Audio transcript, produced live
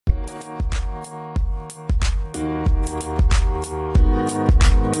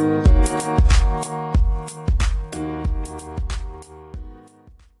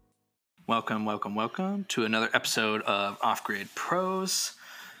Welcome to another episode of Off Grid Pros.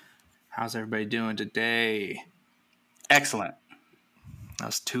 How's everybody doing today? Excellent. That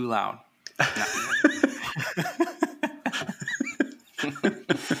was too loud.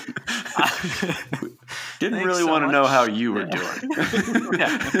 Didn't really want to know how you were doing.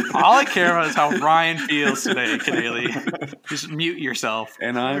 Yeah. All I care about is how Ryan feels today, Canely. Just mute yourself.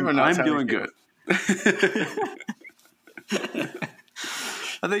 And I'm doing good.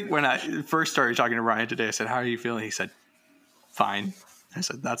 I think when I first started talking to Ryan today, I said, "How are you feeling?" He said, "Fine." I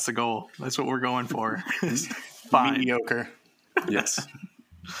said, "That's the goal. That's what we're going for." Fine. Mediocre. Yes.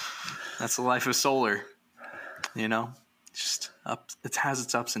 That's the life of solar. You know, just up. It has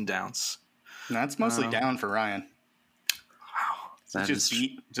its ups and downs. No, it's mostly down for Ryan. Wow.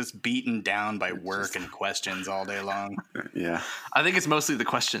 Just beaten down by work and questions all day long. Yeah. I think it's mostly the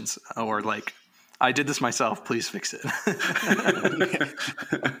questions, or like, I did this myself. Please fix it.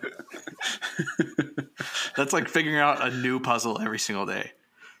 That's like figuring out a new puzzle every single day.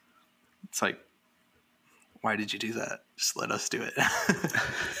 It's like, why did you do that? Just let us do it.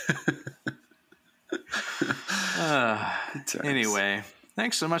 Anyway,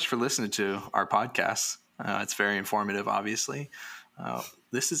 thanks so much for listening to our podcast. It's very informative, obviously.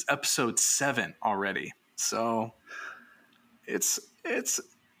 This is episode 7 already, so it's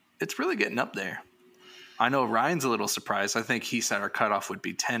really getting up there. I know Ryan's a little surprised. I think he said our cutoff would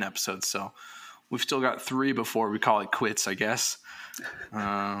be 10 episodes, so we've still got 3 before we call it quits, I guess.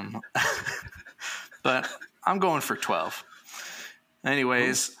 But I'm going for 12.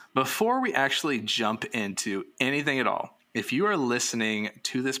 Anyways, before we actually jump into anything at all, if you are listening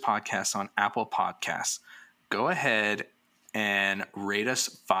to this podcast on Apple Podcasts, go ahead and rate us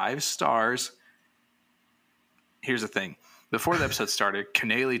 5 stars. Here's the thing. Before the episode started,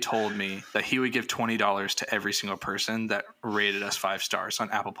 Canely told me that he would give $20 to every single person that rated us 5 stars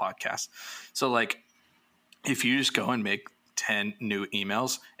on Apple Podcasts. So, like, if you just go and make 10 new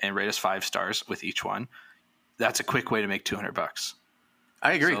emails and rate us 5 stars with each one, that's a quick way to make $200.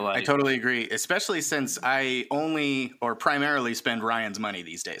 I agree. So, like, I totally agree, especially since I only or primarily spend Ryan's money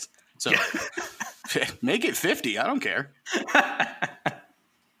these days. So make it 50. I don't care.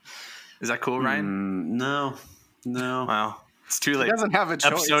 Is that cool, Ryan? No. Wow. It's too late. He doesn't have a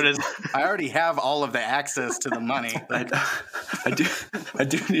choice. Episode I already have all of the access to the money. I do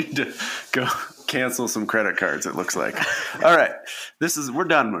need to go cancel some credit cards, it looks like. All right. We're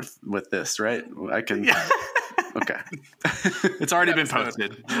done with this, right? I can. Yeah. Okay. It's already been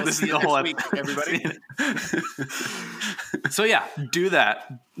posted. This is the whole episode, everybody. So yeah, do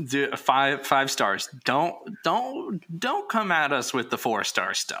that. Do 5 stars. Don't come at us with the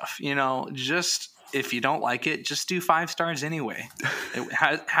 4-star stuff. You know, just if you don't like it, just do 5 stars anyway.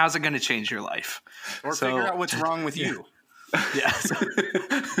 How's it going to change your life? Or figure out what's wrong with you. Yeah. So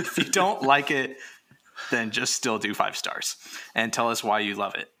if you don't like it, then just still do 5 stars and tell us why you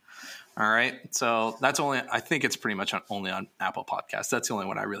love it. All right. So I think it's pretty much only on Apple Podcasts. That's the only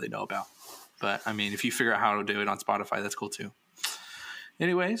one I really know about. But I mean, if you figure out how to do it on Spotify, that's cool too.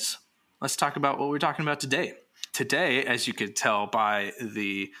 Anyways, let's talk about what we're talking about today. Today, as you could tell by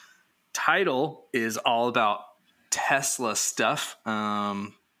the title, is all about Tesla stuff,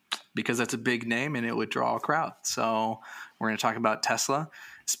 because that's a big name and it would draw a crowd. So we're going to talk about Tesla,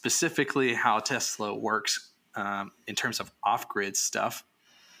 specifically how Tesla works in terms of off-grid stuff.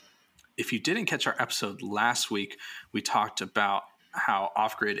 If you didn't catch our episode last week, we talked about how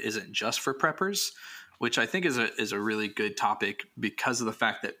off-grid isn't just for preppers, which I think is a really good topic because of the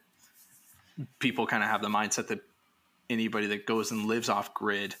fact that people kind of have the mindset that anybody that goes and lives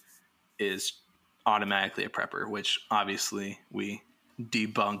off-grid is automatically a prepper, which obviously we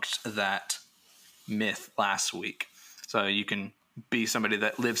debunked that myth last week. So you can be somebody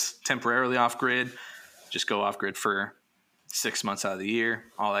that lives temporarily off-grid, just go off-grid for 6 months out of the year,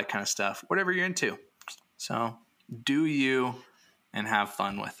 all that kind of stuff, whatever you're into. So do you and have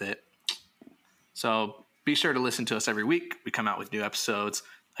fun with it. So be sure to listen to us every week. We come out with new episodes.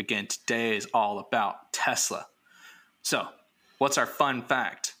 Again, today is all about Tesla. So what's our fun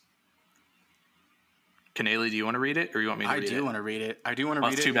fact? Canely, do you want to read it or you want me to read it? I do want to read it. I do want to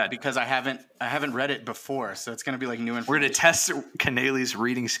read it too bad. because I haven't read it before, so it's going to be like new information. We're going to test Canely's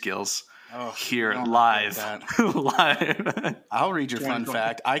reading skills. Here live. Live. I'll read your fun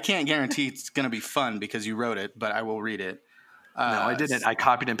fact. I can't guarantee it's going to be fun because you wrote it, but I will read it. No, I didn't. I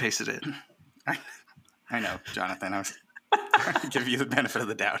copied and pasted it. I know, Jonathan. I was trying to give you the benefit of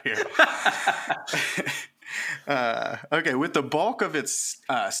the doubt here. Okay, with the bulk of its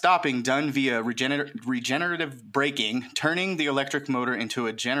stopping done via regenerative braking, turning the electric motor into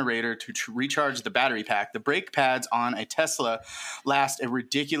a generator to recharge the battery pack, the brake pads on a Tesla last a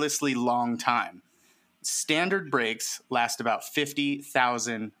ridiculously long time. Standard brakes last about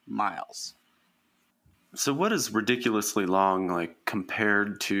 50,000 miles. So what is ridiculously long, like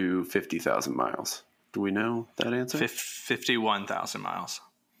compared to 50,000 miles? Do we know that answer? 51,000 miles.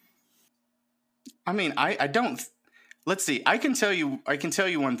 I mean, I don't. Let's see. I can tell you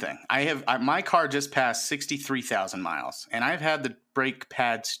one thing. My car just passed 63,000 miles, and I've had the brake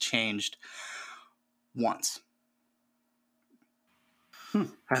pads changed once.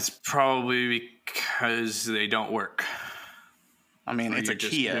 That's probably because they don't work. I mean, it's a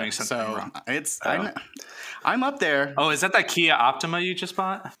Kia, so wrong. I'm up there. Oh, is that Kia Optima you just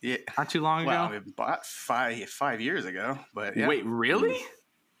bought? Yeah, not too long ago. Well, I bought 5 years ago, but yeah. Wait, really?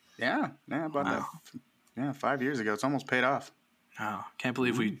 Yeah, I bought that. Yeah, 5 years ago. It's almost paid off. Oh, can't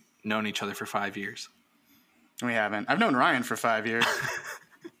believe we've known each other for 5 years. We haven't. I've known Ryan for 5 years.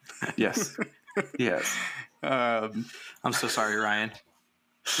 Yes. Yes. I'm so sorry, Ryan.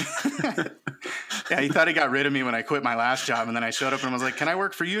 Yeah, he thought he got rid of me when I quit my last job, and then I showed up and was like, "Can I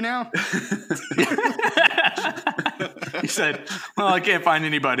work for you now?" He said, "Well, I can't find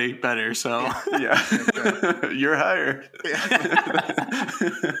anybody better, so yeah, you're hired."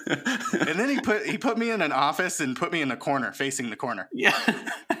 And then he put me in an office and put me in the corner, facing the corner. Yeah,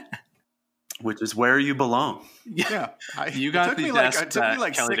 which is where you belong. Yeah, you got the desk. It took me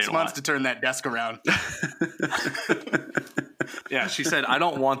like Kelly 6 months to turn that desk around. Yeah, she said, "I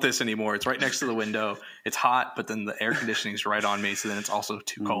don't want this anymore. It's right next to the window. It's hot, but then the air conditioning is right on me, so then it's also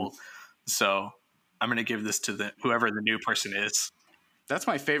too cold. So I'm going to give this to whoever the new person is." That's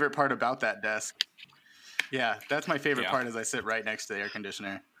my favorite part about that desk. Yeah, that's my favorite part is I sit right next to the air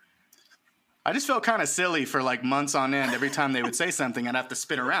conditioner. I just felt kind of silly for like months on end. Every time they would say something, I'd have to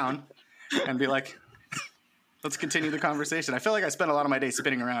spin around and be like, let's continue the conversation. I feel like I spent a lot of my day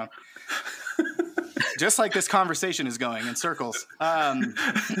spinning around. Just like this conversation is going in circles.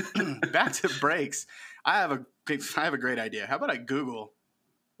 Back to brakes. I have a great idea. How about I Google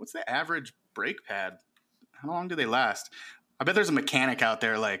what's the average brake pad? How long do they last? I bet there's a mechanic out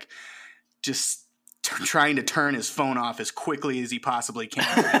there like just trying to turn his phone off as quickly as he possibly can.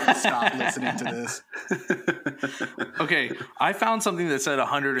 Stop listening to this. Okay, I found something that said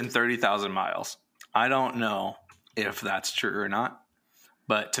 130,000 miles. I don't know if that's true or not,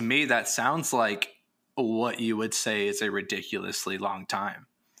 but to me that sounds like what you would say is a ridiculously long time.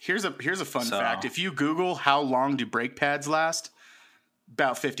 Here's a fun fact. If you Google how long do brake pads last,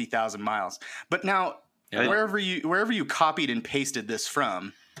 about 50,000 miles. But now wherever you copied and pasted this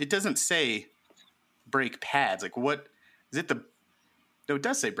from, it doesn't say brake pads. Like what is it? No, it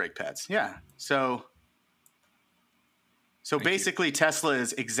does say brake pads. Yeah. So basically Tesla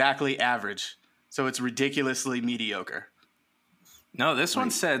is exactly average. So it's ridiculously mediocre. No, this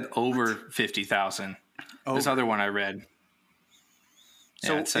one said over 50,000. This other one I read.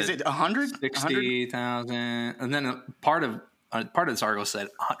 So is it 100? 60,000. And then part of this article said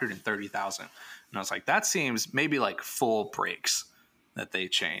 130,000. And I was like, that seems maybe like full brakes that they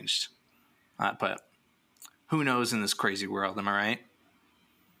changed. But who knows in this crazy world? Am I right?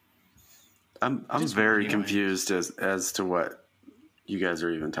 I'm very confused as to what you guys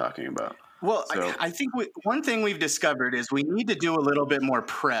are even talking about. Well, so. I think one thing we've discovered is we need to do a little bit more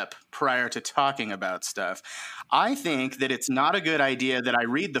prep prior to talking about stuff. I think that it's not a good idea that I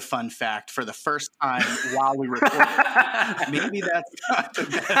read the fun fact for the first time while we record. Maybe that's not the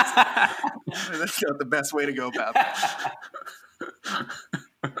best. That's not the best way to go about that.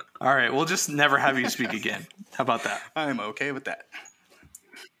 All right, we'll just never have you speak again. How about that? I'm okay with that.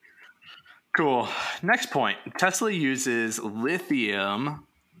 Cool. Next point. Tesla uses lithium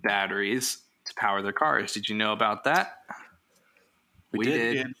batteries to power their cars. Did you know about that? We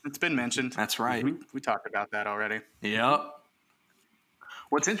did. Yeah, it's been mentioned. That's right. We talked about that already. Yep.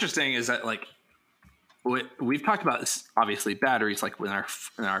 What's interesting is that like we've talked about this, obviously batteries like in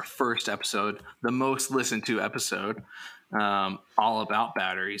our first episode, the most listened to episode, all about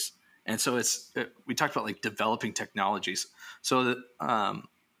batteries. And so we talked about like developing technologies. So that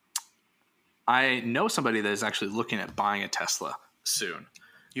I know somebody that is actually looking at buying a Tesla soon.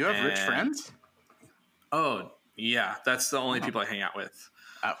 You have rich friends? Oh, yeah. That's the only people I hang out with.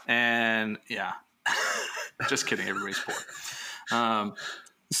 Oh. And yeah, just kidding. Everybody's poor.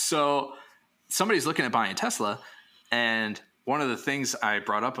 So somebody's looking at buying a Tesla. And one of the things I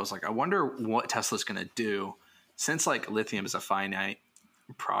brought up, I was like, I wonder what Tesla's going to do since like lithium is a finite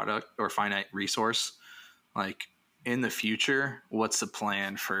product or finite resource. Like in the future, what's the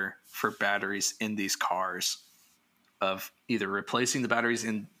plan for batteries in these cars, of either replacing the batteries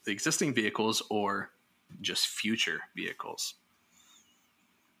in the existing vehicles or just future vehicles?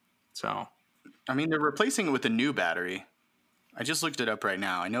 So, I mean, they're replacing it with a new battery. I just looked it up right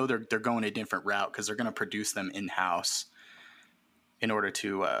now. I know they're going a different route because they're going to produce them in-house in order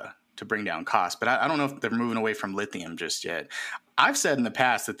to bring down costs. But I don't know if they're moving away from lithium just yet. I've said in the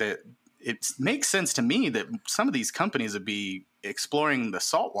past that it makes sense to me that some of these companies would be exploring the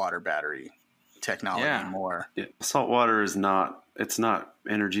saltwater battery technology more. Yeah. Saltwater is not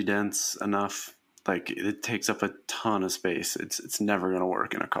energy dense enough. Like, it takes up a ton of space. It's never going to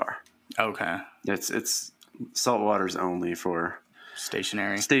work in a car. Okay. It's saltwater's only for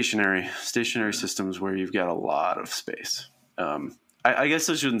stationary systems where you've got a lot of space. I guess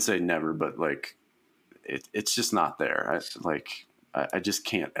I shouldn't say never, but like it's just not there. I just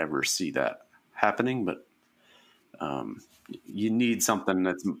can't ever see that happening. But you need something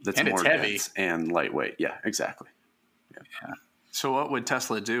that's more dense and lightweight. Yeah, exactly. Yeah. So what would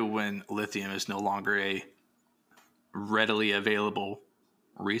Tesla do when lithium is no longer a readily available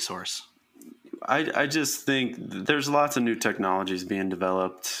resource? I just think there's lots of new technologies being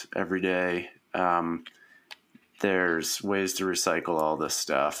developed every day. There's ways to recycle all this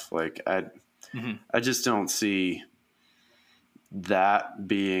stuff. Like, I just don't see that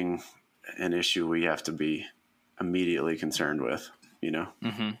being an issue we have to be immediately concerned with, you know?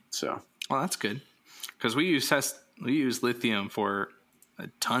 Mm-hmm. So, well, that's good, because we use lithium for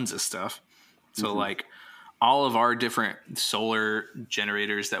tons of stuff. So like all of our different solar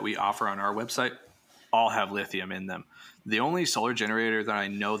generators that we offer on our website all have lithium in them. The only solar generator that I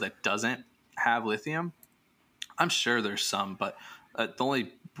know that doesn't have lithium, I'm sure there's some, but the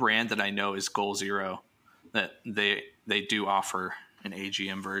only brand that I know is Goal Zero, that they do offer an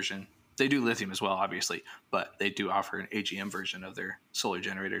AGM version. They do lithium as well, obviously, but they do offer an AGM version of their solar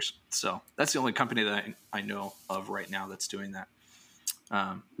generators. So that's the only company that I know of right now that's doing that.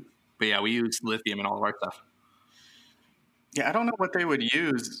 But yeah, we use lithium in all of our stuff. Yeah, I don't know what they would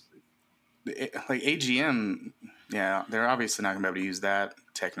use. Like AGM, yeah, they're obviously not going to be able to use that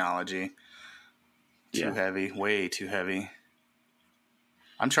technology. Too heavy, way too heavy.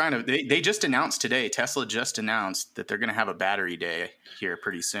 I'm trying to. They just announced today. Tesla just announced that they're going to have a battery day here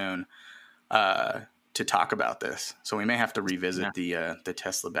pretty soon to talk about this. So we may have to revisit the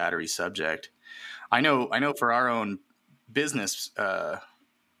Tesla battery subject. I know. For our own business,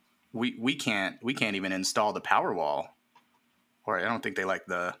 we can't even install the Powerwall. Or I don't think they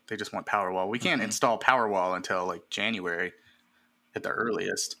just want Powerwall. We can't install Powerwall until like January at the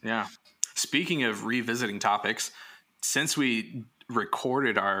earliest. Yeah. Speaking of revisiting topics, since we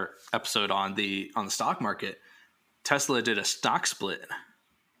recorded our episode on the stock market, Tesla did a stock split.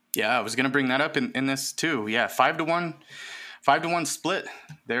 Yeah, I was going to bring that up in this too. Yeah, 5-1 split.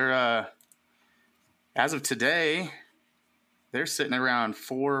 They're as of today, they're sitting around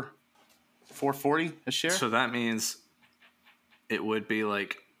 $4.40 a share. So that means it would be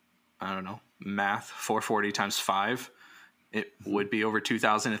like, I don't know, math, 440 times 5. It would be over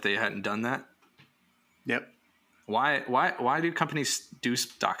 2,000 if they hadn't done that. Yep. Why do companies do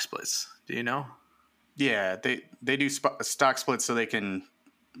stock splits? Do you know? Yeah, they do stock splits so they can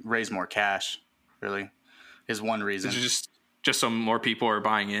raise more cash. Really, is one reason. Just so more people are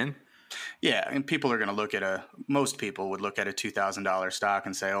buying in. Yeah, and people are going to look at most people would look at a $2,000 stock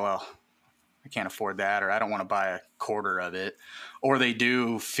and say, "Oh well, I can't afford that," or "I don't want to buy a quarter of it," or they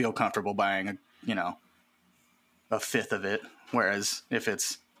do feel comfortable buying a fifth of it. Whereas if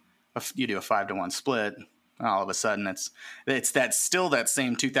you do a 5-1 split, all of a sudden it's still that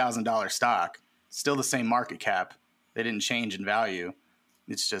same $2,000 stock, still the same market cap. They didn't change in value.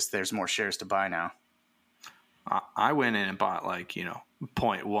 It's just there's more shares to buy now. I went in and bought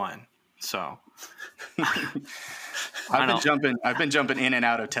 0.1. So I've been jumping in and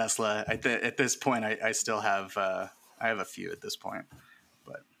out of Tesla. At this point, I still have I have a few at this point.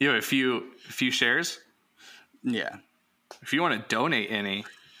 But you have a few shares. Yeah. If you want to donate any,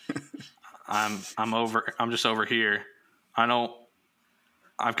 I'm just over here.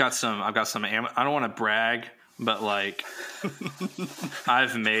 I've got some. I don't want to brag, but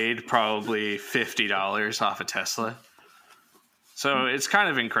I've made probably $50 off of Tesla. So it's kind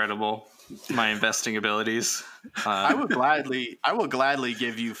of incredible, my investing abilities. I will gladly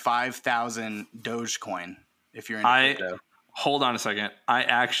give you 5,000 Dogecoin if you're into crypto. Hold on a second. I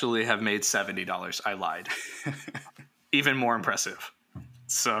actually have made $70. I lied. Even more impressive.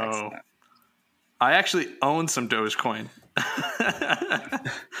 So excellent. I actually own some Dogecoin.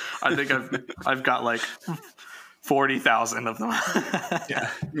 I think I've got 40,000 of them. Yeah,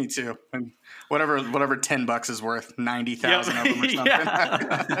 me too. And whatever $10 is worth, 90,000 of them or something.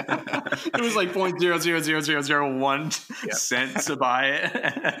 It was like 0.00001 cents to buy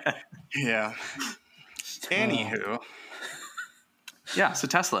it. Yeah. Anywho. Yeah, so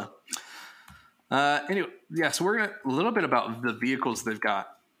Tesla. Anyway, so we're gonna a little bit about the vehicles they've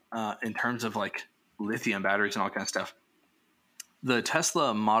got in terms of like lithium batteries and all kind of stuff. The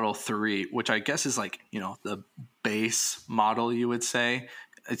Tesla Model 3, which I guess is like, the base model, you would say.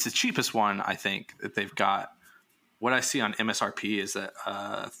 It's the cheapest one, I think, that they've got. What I see on MSRP is that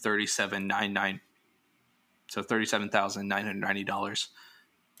 $37,999, so $37,990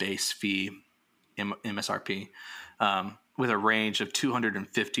 base fee MSRP, with a range of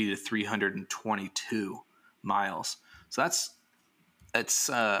 250 to 322 miles. So that's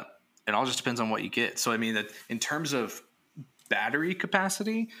it all just depends on what you get. So I mean that in terms of battery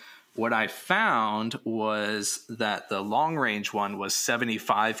capacity, what I found was that the long range one was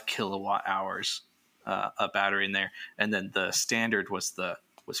 75 kilowatt hours a battery in there, and then the standard was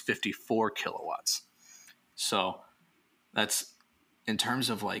 54 kilowatts. So that's in terms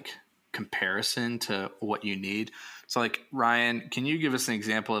of like comparison to what you need. So like, Ryan, can you give us an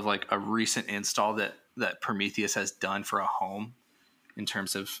example of like a recent install that Prometheus has done for a home in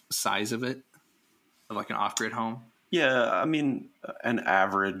terms of size of it, of like an off-grid home? Yeah, I mean, an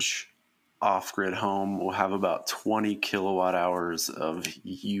average off-grid home will have about 20 kilowatt hours of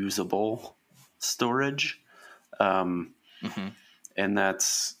usable storage. And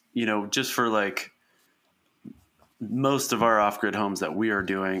that's, just for like most of our off-grid homes that we are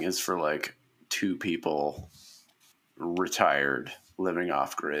doing is for like 2 people retired living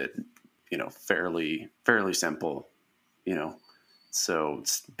off-grid, fairly simple, so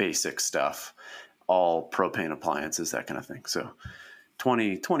it's basic stuff. All propane appliances, that kind of thing. So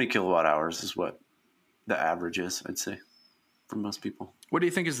 20 kilowatt hours is what the average is, I'd say, for most people. What do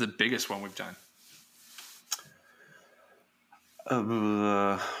you think is the biggest one we've done?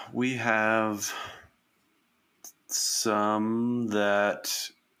 We have some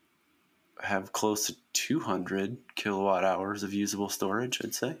that have close to 200 kilowatt hours of usable storage,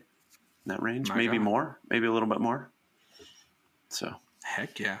 I'd say, in that range. Maybe more, maybe a little bit more. So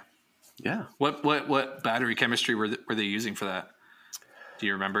heck yeah. Yeah. What battery chemistry were they using for that? Do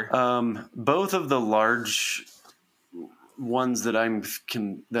you remember? Both of the large ones that I'm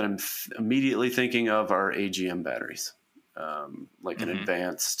immediately thinking of are AGM batteries, like an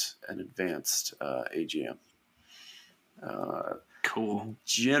advanced AGM. Cool.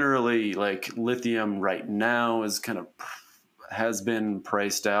 Generally, like lithium right now has been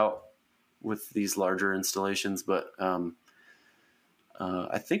priced out with these larger installations, but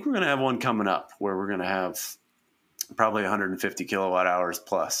I think we're going to have one coming up where we're going to have probably 150 kilowatt hours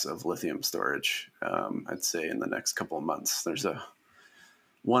plus of lithium storage. I'd say in the next couple of months,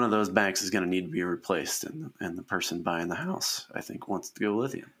 one of those banks is going to need to be replaced, and the person buying the house, I think, wants to go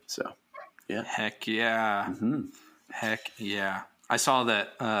lithium. So, yeah. Heck yeah. Mm-hmm. Heck yeah. I saw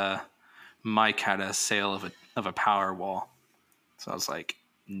that Mike had a sale of a Powerwall. So I was like,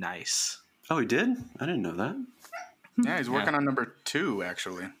 nice. Oh, he did? I didn't know that. Yeah, he's working on number 2,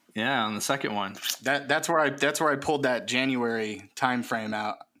 actually. Yeah, on the second one. That's where I pulled that January time frame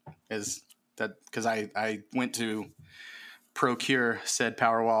out, is that because I went to procure said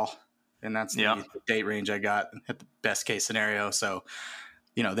Powerwall, and that's the date range I got at the best case scenario. So,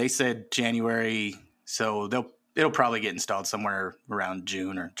 they said January, so it'll probably get installed somewhere around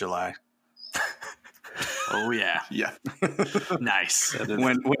June or July. Oh yeah, yeah, nice.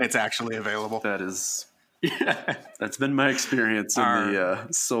 When it's actually available. That is. Yeah, that's been my experience in the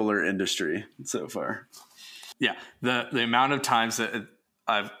solar industry so far. Yeah, the amount of times that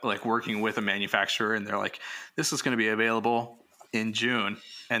I've like working with a manufacturer and they're like, "This is going to be available in June,"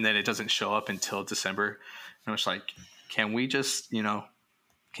 and then it doesn't show up until December. And I'm just like, "Can we just,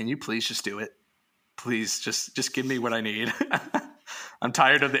 can you please just do it? Please just give me what I need." I'm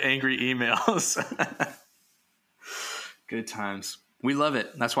tired of the angry emails. Good times. We love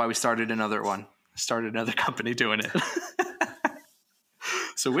it. That's why we started another company doing it.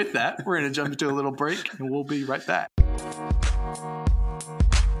 So with that, we're going to jump into a little break and we'll be right back.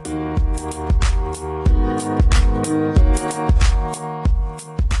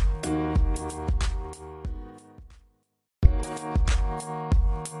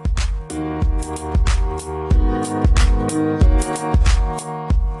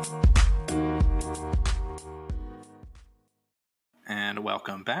 And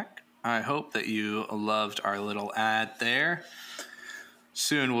welcome back. I hope that you loved our little ad there.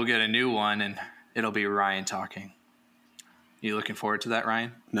 Soon we'll get a new one and it'll be Ryan talking. You looking forward to that,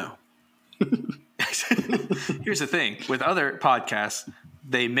 Ryan? No. here's the thing with other podcasts,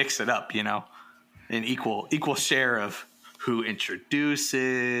 they mix it up, you know, an equal share of who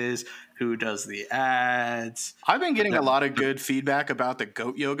introduces, who does the ads. I've been getting a lot of good feedback about the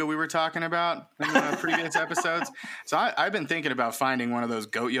goat yoga we were talking about in the previous episodes. So I've been thinking about finding one of those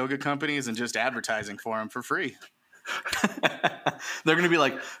goat yoga companies and just advertising for them for free. They're going to be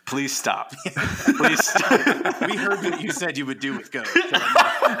like, please stop. Please stop. We heard what you said you would do with goats.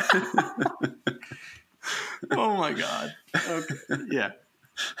 Oh my God. Okay. Yeah.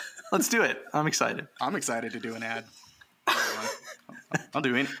 Let's do it. I'm excited. I'm excited to do an ad. I'll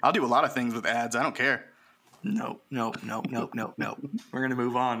do a lot of things with ads. I don't care. Nope. We're going to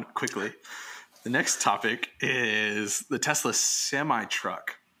move on quickly. The next topic is the Tesla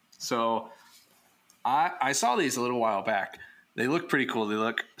semi-truck. So I saw these a little while back. They look pretty cool. They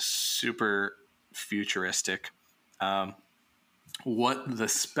look super futuristic. What the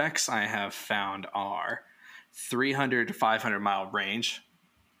specs I have found are 300 to 500 mile range.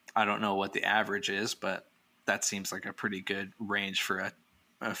 I don't know what the average is, but that seems like a pretty good range for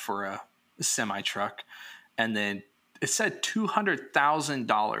a semi truck. And then it said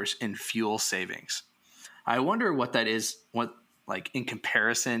 $200,000 in fuel savings. I wonder what that is. What, like, in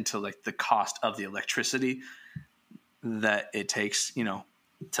comparison to like the cost of the electricity that it takes, you know,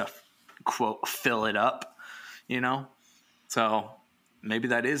 to quote fill it up, you know. So maybe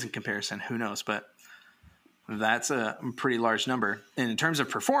that is in comparison. Who knows? But that's a pretty large number. And in terms of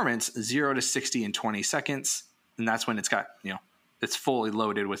performance, 0 to 60 in 20 seconds. And that's when it's got, you know, it's fully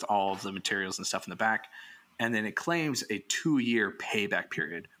loaded with all of the materials and stuff in the back. And then it claims a 2-year payback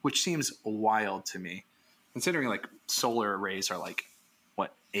period, which seems wild to me, considering like solar arrays are like,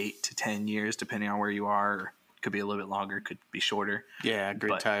 what, 8 to 10 years, depending on where you are. Or could be a little bit longer, could be shorter. Yeah,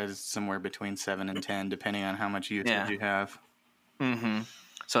 grid ties somewhere between 7 and 10, depending on how much usage you have. Mm-hmm.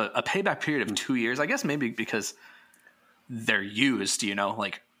 So a payback period of 2 years, I guess maybe because they're used, you know,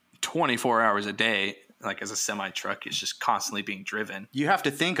 like 24 hours a day, like as a semi truck, it's just constantly being driven. You have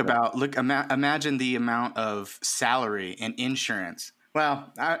to think about, imagine the amount of salary and insurance.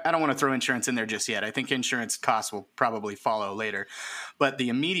 Well, I don't want to throw insurance in there just yet. I think insurance costs will probably follow later. But the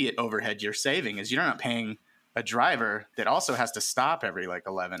immediate overhead you're saving is you're not paying a driver that also has to stop every like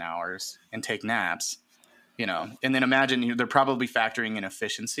 11 hours and take naps. You know, and then imagine they're probably factoring in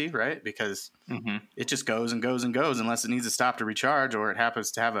efficiency, right? Because it just goes and goes and goes unless it needs to stop to recharge or it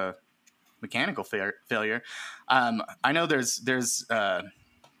happens to have a mechanical failure. I know there's another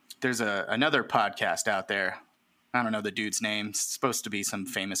podcast out there. I don't know the dude's name. It's supposed to be some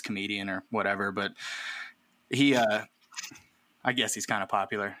famous comedian or whatever, but he, I guess he's kind of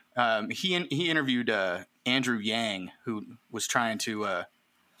popular. He interviewed Andrew Yang, who was trying to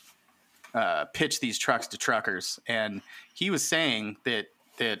pitch these trucks to truckers, and he was saying that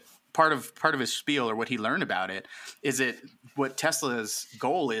part of his spiel, or what he learned about it, is that what Tesla's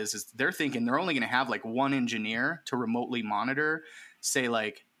goal is they're thinking they're only going to have like one engineer to remotely monitor, say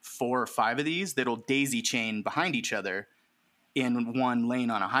like 4 or 5 of these that'll daisy chain behind each other in one lane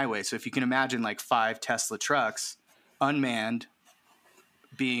on a highway. So if you can imagine like 5 Tesla trucks unmanned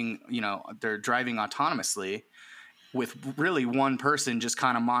being, you know, they're driving autonomously with really one person just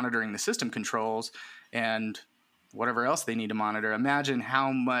kind of monitoring the system controls and whatever else they need to monitor. Imagine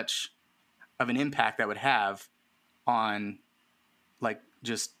how much of an impact that would have on like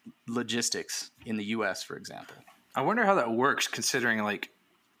just logistics in the US, for example. I wonder how that works, considering like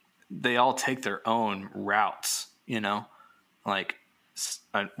they all take their own routes, you know, like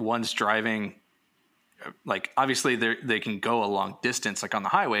one's driving, like obviously they can go a long distance, like on the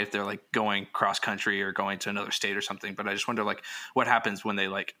highway, if they're like going cross country or going to another state or something. But I just wonder like what happens when they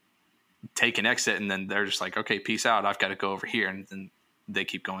like take an exit and then they're just like, okay, peace out. I've got to go over here. And then they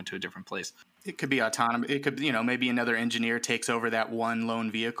keep going to a different place. It could be autonomous. It could, you know, maybe another engineer takes over that one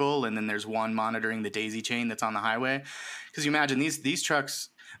lone vehicle and then there's one monitoring the daisy chain that's on the highway. Because you imagine these trucks,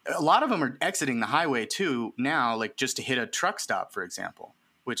 a lot of them are exiting the highway too now, like just to hit a truck stop, for example,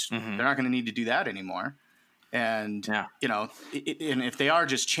 which they're not going to need to do that anymore. And, you know, and if they are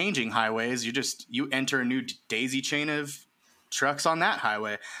just changing highways, you enter a new daisy chain of trucks on that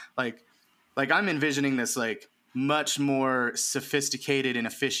highway. Like I'm envisioning this like much more sophisticated and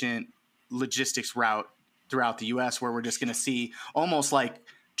efficient logistics route throughout the US, where we're just going to see almost like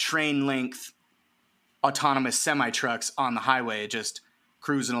train length autonomous semi trucks on the highway, just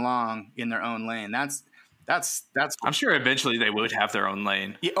cruising along in their own lane. That's I'm sure eventually they would have their own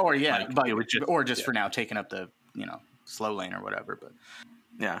lane. Yeah, or for now taking up the, you know, slow lane or whatever. But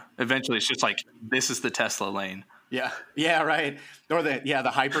yeah, eventually it's just like, this is the Tesla lane. Yeah, right. Or the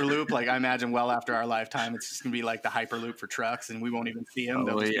Hyperloop. Like I imagine well after our lifetime, it's just gonna be like the Hyperloop for trucks, and we won't even see them.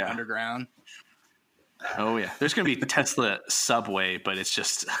 They'll just be underground. Oh yeah, there's going to be Tesla Subway, but it's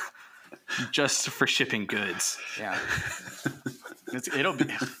just for shipping goods. Yeah. It'll be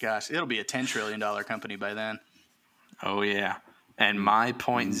a $10 trillion company by then. Oh yeah, and my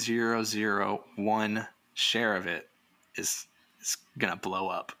 0.001 share of it is gonna blow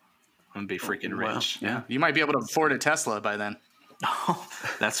up. I'm gonna be freaking rich. Yeah, you might be able to afford a Tesla by then. Oh,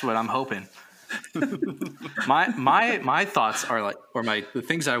 that's what I'm hoping. my thoughts are like, or the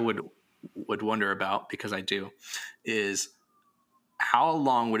things I would wonder about, because I do, is how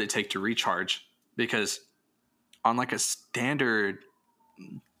long would it take to recharge? Because on like a standard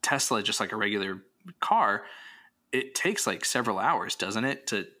Tesla, just like a regular car, it takes like several hours, doesn't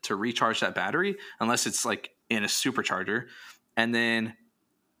it, to recharge that battery, unless it's like in a supercharger. And then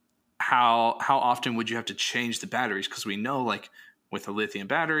how often would you have to change the batteries? Because we know, like with a lithium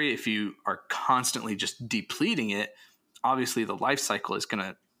battery, if you are constantly just depleting it, obviously the life cycle is going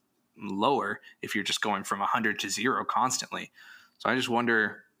to lower if you're just going from 100 to 0 constantly. So I just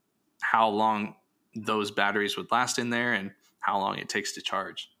wonder how long those batteries would last in there and how long it takes to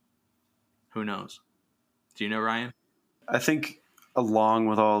charge. Who knows? Do you know, Ryan? I think along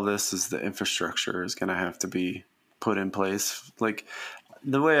with all this is the infrastructure is going to have to be put in place. Like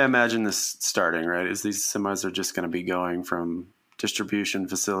the way I imagine this starting, right, is these semis are just going to be going from distribution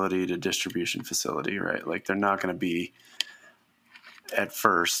facility to distribution facility, right? Like they're not going to be at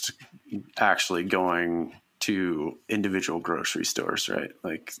first actually going to individual grocery stores, right?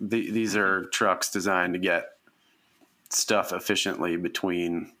 Like these are trucks designed to get stuff efficiently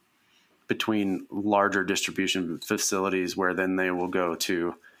between larger distribution facilities, where then they will go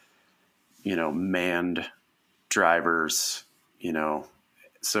to, manned drivers,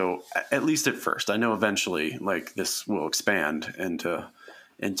 so at least at first. I know eventually like this will expand into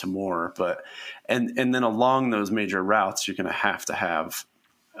more, but and then along those major routes, you're going to have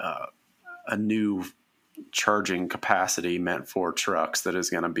a new charging capacity meant for trucks that is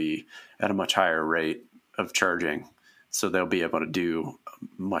going to be at a much higher rate of charging. So they'll be able to do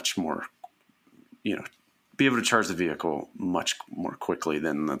much more, be able to charge the vehicle much more quickly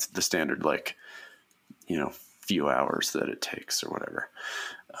than the standard, few hours that it takes or whatever.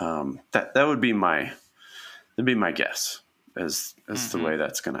 That would be my guess as the way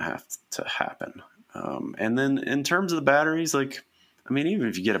that's going to have to happen. And then in terms of the batteries, even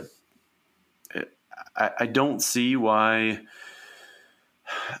if you get I don't see why,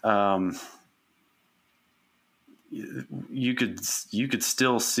 you could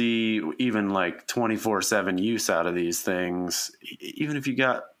still see even like 24/7 use out of these things, even if you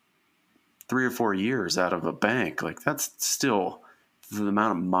got 3 or 4 years out of a bank. Like that's still the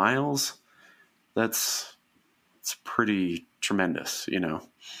amount of miles. It's pretty tremendous,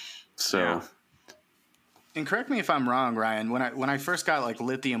 So. Yeah. And correct me if I'm wrong, Ryan. When I first got like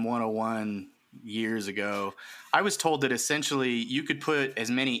Lithium 101 years ago, I was told that essentially you could put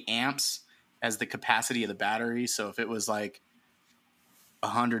as many amps as the capacity of the battery. So if it was like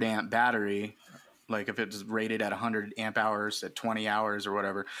 100 amp battery, like if it was rated at 100 amp hours at 20 hours or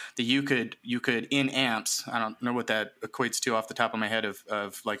whatever, that you could in amps, I don't know what that equates to off the top of my head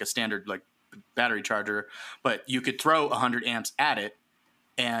of like a standard like battery charger, but you could throw 100 amps at it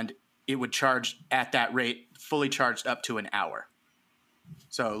and it would charge at that rate, fully charged up to an hour.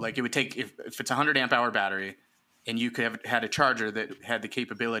 So like it would take, if it's a 100 amp hour battery and you could have had a charger that had the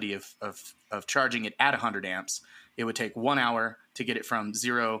capability of charging it at 100 amps, it would take 1 hour to get it from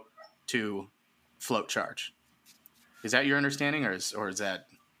 0 to float charge. Is that your understanding, or is that,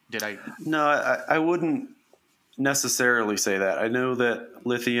 did I? No, I wouldn't necessarily say that. I know that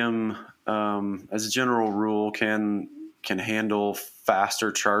lithium, as a general rule, can handle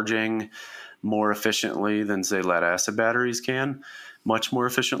faster charging more efficiently than, say, lead acid batteries can, much more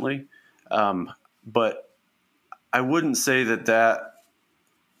efficiently. But I wouldn't say that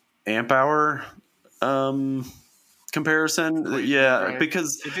amp hour comparison. Right.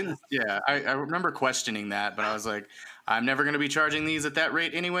 Because it didn't. Yeah, I remember questioning that, but I was like, I'm never going to be charging these at that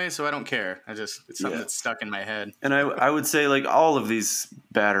rate anyway, so I don't care. It's something that's stuck in my head. And I would say like all of these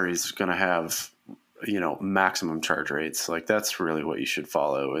batteries are going to have, maximum charge rates. Like that's really what you should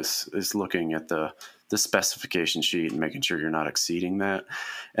follow is looking at the specification sheet and making sure you're not exceeding that.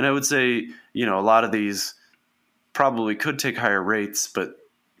 And I would say, a lot of these probably could take higher rates, but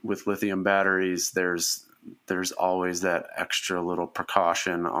with lithium batteries, there's always that extra little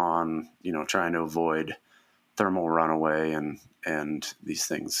precaution on, trying to avoid thermal runaway and these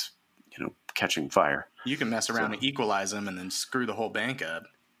things, catching fire. You can mess around and equalize them and then screw the whole bank up.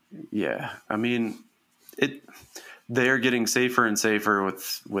 Yeah. I mean, they're getting safer and safer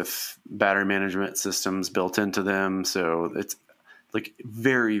with battery management systems built into them. So like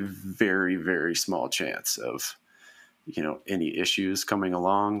very, very, very small chance of, any issues coming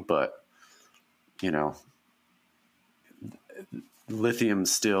along. But, lithium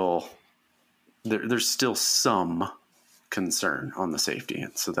still, there's still some concern on the safety.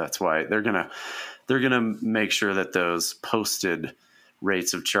 And so that's why they're going to make sure that those posted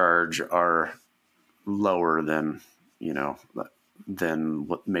rates of charge are lower than, than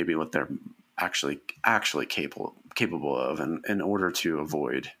what they're actually capable of, in order to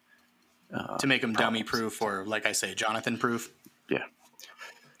avoid to make them dummy proof, or like I say, Jonathan proof. Yeah.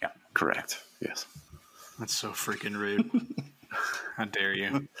 Correct. Yes. That's so freaking rude. How dare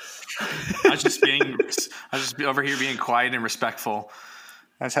you? I was just over here being quiet and respectful.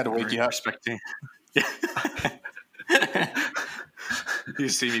 I just had to wake you up. Respecting. Yeah. You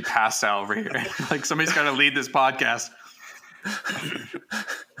see me pass out over here. Like somebody's got to lead this podcast.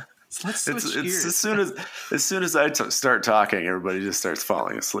 Let's switch gears. As soon as I start talking, everybody just starts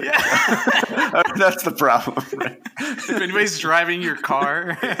falling asleep. Yeah. That's the problem. Right? If anybody's driving your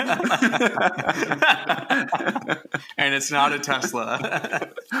car and it's not a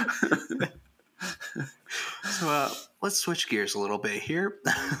Tesla. So let's switch gears a little bit here.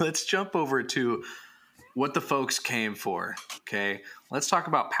 Let's jump over to what the folks came for. Okay, let's talk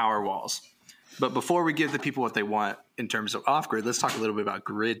about power walls. But before we give the people what they want in terms of off-grid, let's talk a little bit about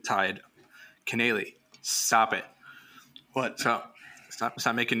grid-tied. Canely, stop it. What? So,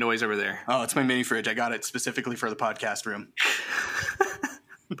 stop making noise over there. Oh, it's my mini fridge. I got it specifically for the podcast room.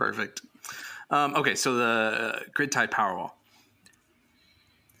 Perfect. Okay, so the grid-tied Powerwall.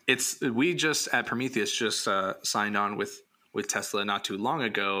 We just at Prometheus just signed on with Tesla not too long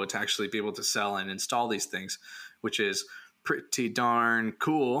ago to actually be able to sell and install these things, which is pretty darn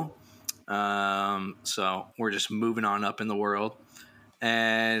cool. So we're just moving on up in the world.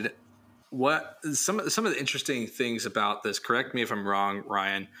 And what some of the interesting things about this, correct me if I'm wrong,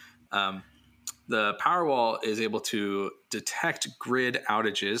 Ryan, the Powerwall is able to detect grid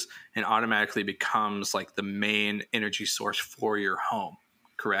outages and automatically becomes like the main energy source for your home,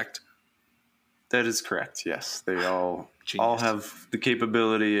 correct? That is correct. Yes. They all have the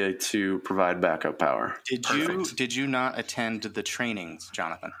capability to provide backup power. Did you not attend the trainings,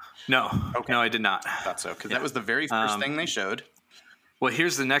 Jonathan? No. Okay. No, I did not. I thought so, because that was the very first thing they showed. Well,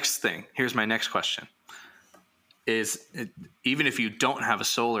 here's the next thing. Here's my next question. Even if you don't have a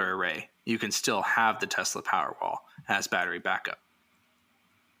solar array, you can still have the Tesla Powerwall as battery backup.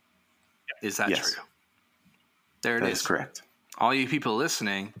 Is that true? There it is. That is correct. All you people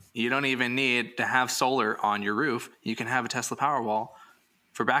listening, you don't even need to have solar on your roof. You can have a Tesla Powerwall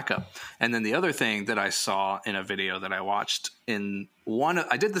for backup. And then the other thing that I saw in a video that I watched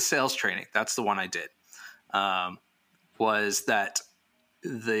I did the sales training. That's the one I did. Was that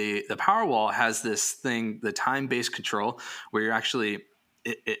the Powerwall has this thing, the time-based control, where you're actually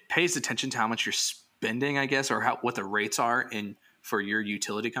it pays attention to how much you're spending, I guess, or what the rates are for your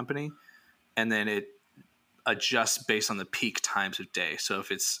utility company, and then it adjusts based on the peak times of day. So if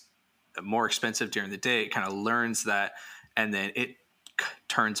it's more expensive during the day, it kind of learns that, and then it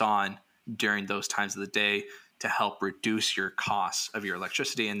turns on during those times of the day to help reduce your costs of your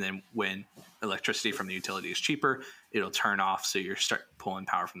electricity. And then when electricity from the utility is cheaper, it'll turn off, so you start pulling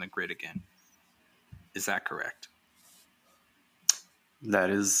power from the grid again. Is that correct?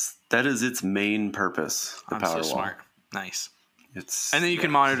 That is its main purpose. The I'm Powerwall. So smart. Nice. And then you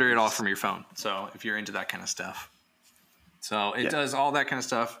can monitor it all from your phone. So if you're into that kind of stuff. So it does all that kind of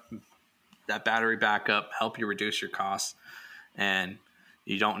stuff. That battery backup, help you reduce your costs, and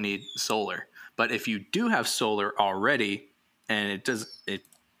you don't need solar. But if you do have solar already, and it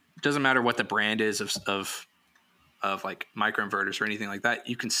doesn't matter what the brand is of like microinverters or anything like that,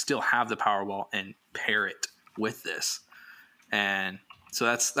 you can still have the Powerwall and pair it with this. And so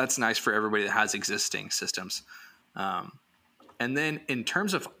that's nice for everybody that has existing systems. And then in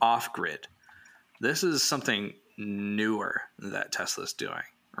terms of off-grid, this is something newer that Tesla's doing,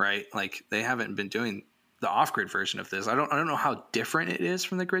 right? Like they haven't been doing the off-grid version of this. I don't know how different it is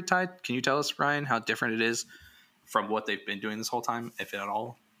from the grid-tied. Can you tell us, Ryan, how different it is from what they've been doing this whole time, if at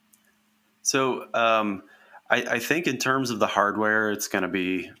all? So I think in terms of the hardware, it's going to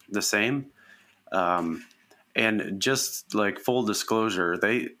be the same. And just like full disclosure,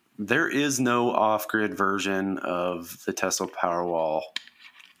 there is no off-grid version of the Tesla Powerwall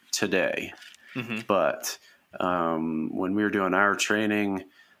today. Mm-hmm. But when we were doing our training,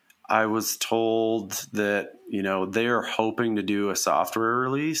 I was told that, they are hoping to do a software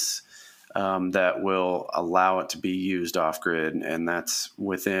release that will allow it to be used off-grid, and that's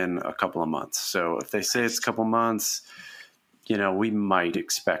within a couple of months. So if they say it's a couple of months, we might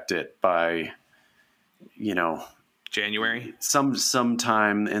expect it by, January.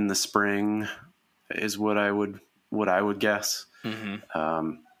 Sometime in the spring is what I would guess.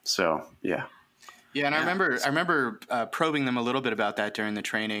 So yeah. Yeah, and I remember probing them a little bit about that during the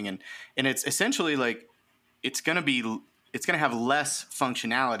training, and it's essentially like it's gonna have less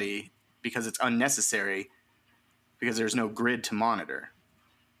functionality because it's unnecessary because there's no grid to monitor.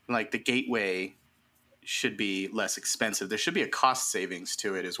 Like the gateway should be less expensive. There should be a cost savings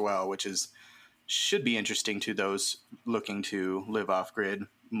to it as well, which should be interesting to those looking to live off grid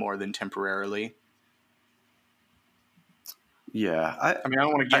more than temporarily. Yeah, I mean, I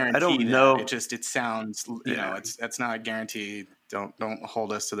don't want to guarantee. I don't that. know. It sounds, you know, that's not a guarantee. Don't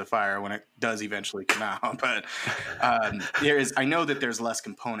hold us to the fire when it does eventually come out. But I know that there's less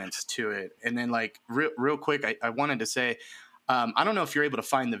components to it. And then, like, real quick, I wanted to say, I don't know if you're able to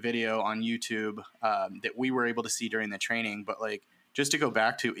find the video on YouTube that we were able to see during the training, but like, just to go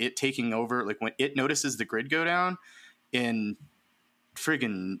back to it taking over, like when it notices the grid go down in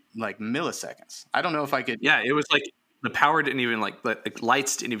friggin' like milliseconds. I don't know if I could. Yeah, it was like. The power didn't even like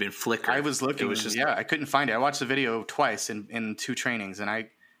lights didn't even flicker. I was looking. It was just I couldn't find it. I watched the video twice in 2 trainings, and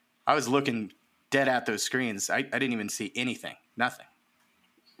I was looking dead at those screens. I didn't even see anything. Nothing.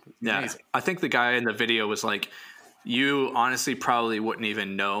 Yeah, amazing. I think the guy in the video was like, you honestly probably wouldn't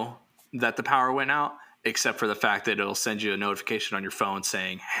even know that the power went out, except for the fact that it'll send you a notification on your phone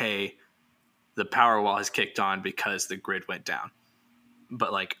saying, "Hey, the power wall has kicked on because the grid went down."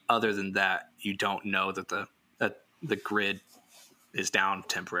 But like other than that, you don't know that the grid is down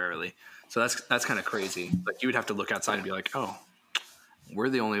temporarily. So that's kind of crazy. Like you would have to look outside and be like, oh, we're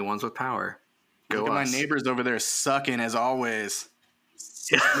the only ones with power. Look at my neighbors over there sucking as always.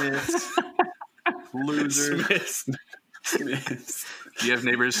 Smiths. Losers. Smiths. Do you have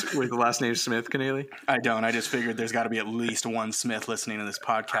neighbors with the last name Smith, Canelli? I don't. I just figured there's got to be at least one Smith listening to this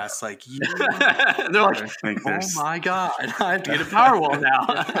podcast. Like, they're like, oh my God, I have to get a Powerwall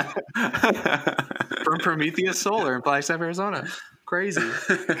now. From Prometheus Solar in Flagstaff, Arizona. Crazy.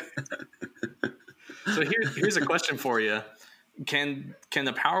 So here's a question for you. Can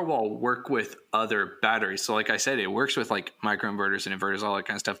the Powerwall work with other batteries? So like I said, it works with like microinverters and inverters, all that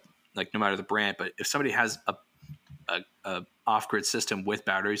kind of stuff, like no matter the brand. But if somebody has a off-grid system with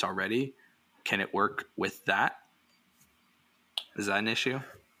batteries already, can it work with that? Is that an issue?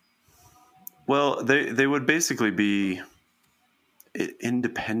 Well, they would basically be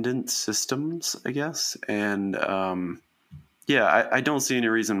independent systems, I guess. And I don't see any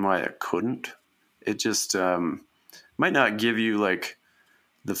reason why it couldn't. It just might not give you like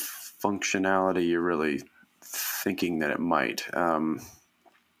the functionality you're really thinking that it might.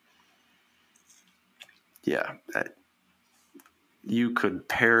 You could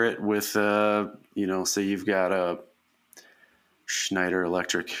pair it with, say you've got a Schneider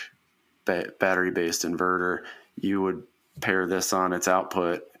Electric battery-based inverter. You would pair this on its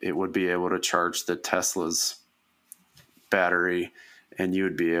output. It would be able to charge the Tesla's battery, and you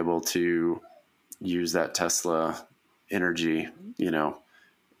would be able to use that Tesla energy,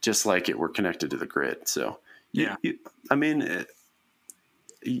 just like it were connected to the grid. So,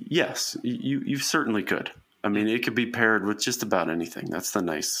 yes, you certainly could. I mean, it could be paired with just about anything. That's the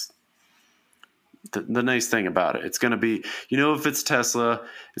nice thing about it. It's going to be, if it's Tesla,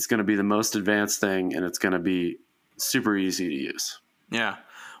 it's going to be the most advanced thing, and it's going to be super easy to use. Yeah.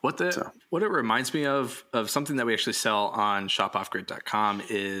 What it reminds me of something that we actually sell on shopoffgrid.com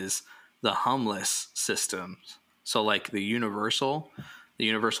is the humless systems. So like the Universal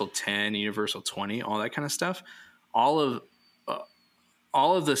 10, Universal 20, all that kind of stuff. All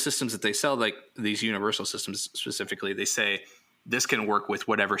of the systems that they sell, like these universal systems specifically, they say this can work with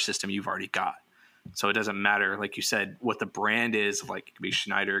whatever system you've already got. So it doesn't matter, like you said, what the brand is. Like it could be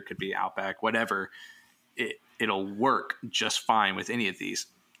Schneider, it could be Outback, whatever. It'll work just fine with any of these.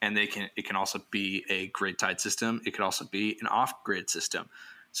 And it can also be a grid tied system. It could also be an off grid system.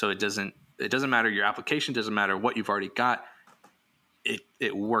 So it doesn't matter your application, doesn't matter what you've already got.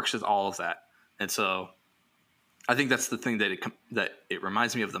 It works with all of that. And so I think that's the thing that it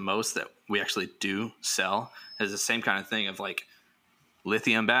reminds me of the most that we actually do sell, is the same kind of thing of like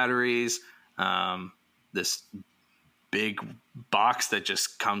lithium batteries, this big box that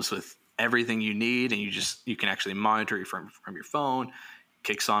just comes with everything you need, and you can actually monitor it from your phone,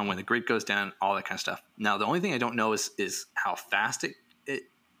 kicks on when the grid goes down, all that kind of stuff. Now, the only thing I don't know is how fast it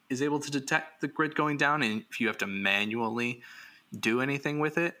is able to detect the grid going down, and if you have to manually do anything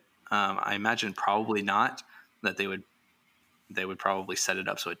with it. I imagine probably not. That they would probably set it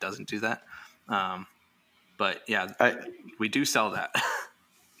up so it doesn't do that. But yeah, we do sell that.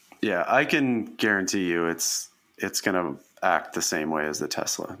 Yeah, I can guarantee you it's going to act the same way as the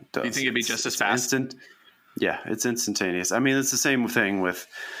Tesla does. Do you think it'd be just as fast? Instant. Yeah, it's instantaneous. I mean, it's the same thing with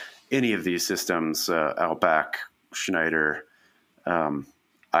any of these systems, Outback, Schneider.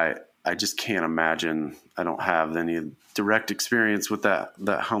 I just can't imagine. I don't have any direct experience with that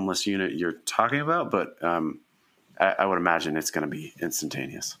homeless unit you're talking about, but I would imagine it's going to be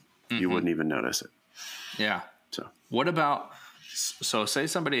instantaneous. You wouldn't even notice it. Yeah. So what about, so say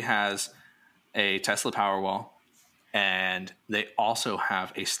somebody has a Tesla Powerwall and they also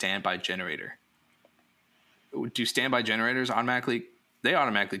have a standby generator. Do standby generators automatically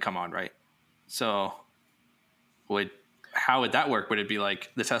come on, right? So how would that work? Would it be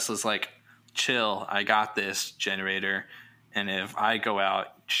like the Tesla's like, chill, I got this generator, and if I go out,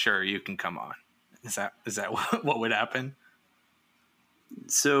 sure, you can come on? Is that what would happen?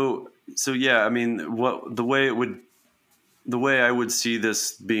 So yeah, I mean, the way I would see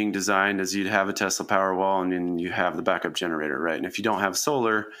this being designed is you'd have a Tesla Powerwall and then you have the backup generator, right? And if you don't have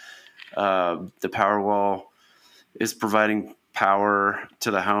solar, the Powerwall is providing power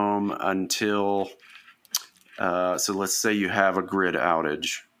to the home until, so let's say you have a grid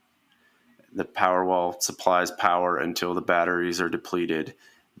outage. The Powerwall supplies power until the batteries are depleted.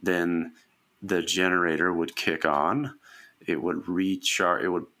 Then the generator would kick on. It would recharge. It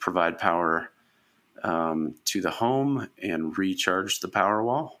would provide power to the home and recharge the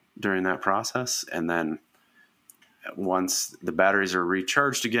Powerwall during that process. And then once the batteries are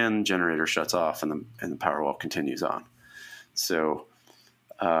recharged again, generator shuts off and the Powerwall continues on. So,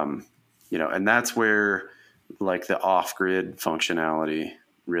 and that's where like the off-grid functionality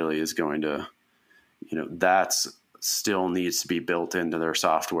really is going to, that's still needs to be built into their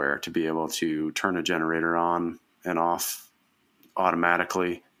software to be able to turn a generator on and off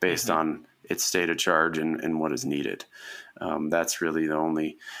automatically based on its state of charge and what is needed. That's really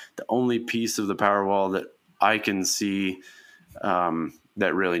the only piece of the Powerwall that I can see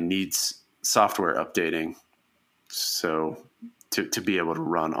that really needs software updating. So to be able to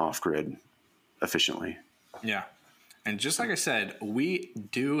run off grid efficiently. Yeah. And just like I said, we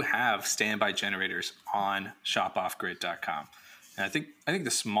do have standby generators on shopoffgrid.com. And I think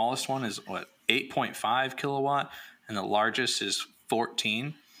the smallest one is 8.5 kilowatt, and the largest is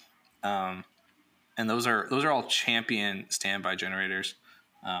 14. And those are all Champion standby generators.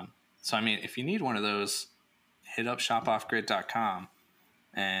 So I mean, if you need one of those, hit up shopoffgrid.com,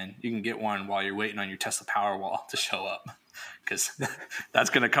 and you can get one while you're waiting on your Tesla Powerwall to show up, because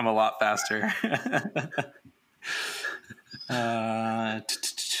that's going to come a lot faster.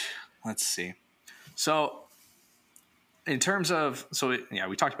 Let's see. So in terms of,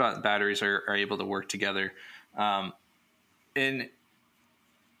 we talked about batteries are able to work together. And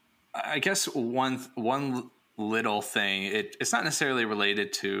I guess one little thing, it's not necessarily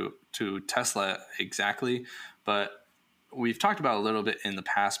related to Tesla exactly, but we've talked about a little bit in the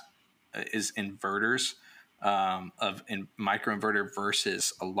past is inverters, of microinverter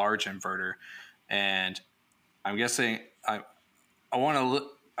versus a large inverter. And I'm guessing I want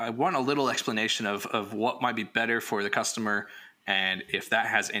a little explanation of what might be better for the customer, and if that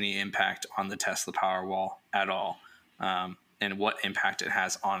has any impact on the Tesla Powerwall at all, and what impact it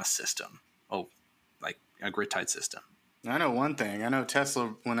has on a system, like a grid-tied system. I know one thing. I know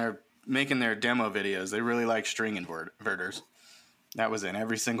Tesla, when they're making their demo videos, they really like string inverters. That was in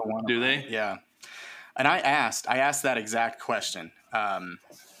every single one. Do they? Yeah. And I asked that exact question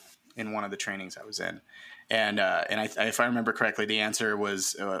in one of the trainings I was in. And if I remember correctly, the answer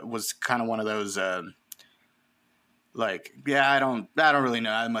was kind of one of those I don't really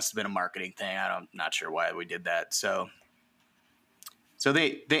know. It must have been a marketing thing. Not sure why we did that. So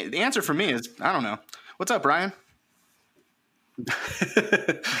the answer for me is I don't know. What's up, Brian?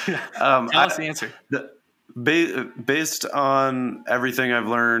 Tell us the answer. Based on everything I've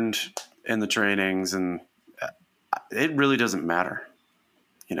learned in the trainings, and it really doesn't matter.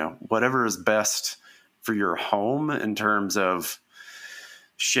 Whatever is best for your home in terms of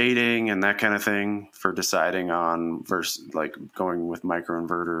shading and that kind of thing for deciding on versus like going with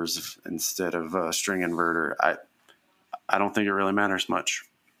microinverters instead of a string inverter. I don't think it really matters much.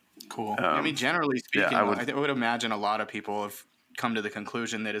 Cool. I mean, generally speaking, I would imagine a lot of people have come to the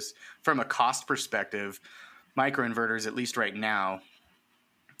conclusion that is from a cost perspective, microinverters, at least right now,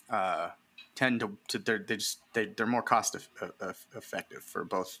 tend to they're more cost effective for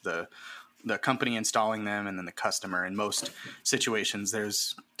both the company installing them and then the customer. In most situations,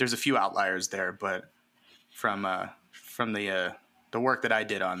 there's a few outliers there, but from the work that I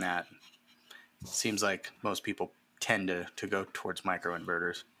did on that, it seems like most people tend to go towards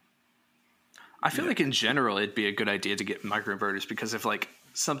microinverters. I feel like in general it'd be a good idea to get microinverters, because if like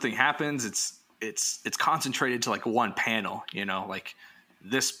something happens, it's concentrated to like one panel, like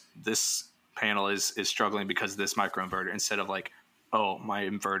this panel is struggling because of this microinverter, instead of like, oh, my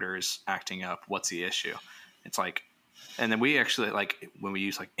inverter is acting up, what's the issue? It's like, and then we actually, like, when we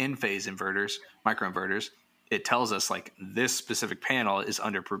use like in-phase inverters, microinverters, it tells us like this specific panel is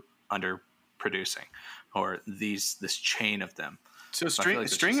under producing, or this chain of them. So string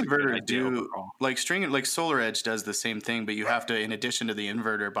inverters do like SolarEdge does the same thing, but you have to, in addition to the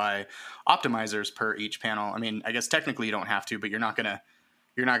inverter, buy optimizers per each panel. I mean, I guess technically you don't have to, but you're not gonna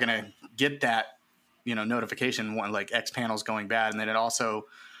get that, notification when like X panel's going bad, and then it also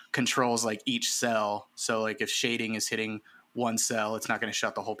controls like each cell. So like if shading is hitting one cell, it's not going to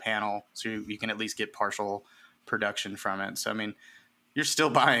shut the whole panel, so you can at least get partial production from it. So I mean, you're still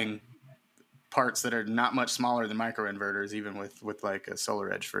buying parts that are not much smaller than microinverters, even with like a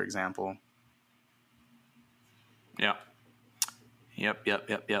SolarEdge, for example. Yeah.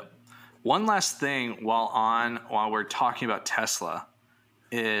 Yep. One last thing while we're talking about Tesla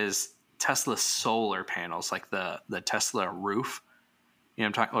is Tesla solar panels, like the Tesla roof. You know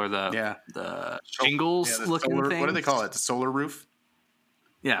what I'm talking, or the shingles looking solar, thing. What do they call it? The solar roof?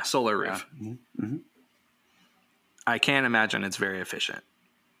 Yeah, solar roof. Yeah. Mm-hmm. I can't imagine it's very efficient.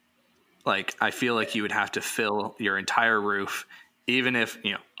 Like, I feel like you would have to fill your entire roof, even if,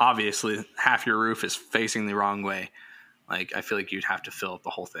 obviously half your roof is facing the wrong way. Like, I feel like you'd have to fill up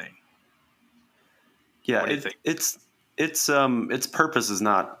the whole thing. Yeah, its purpose is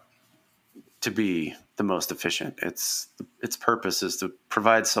not to be the most efficient. Its purpose is to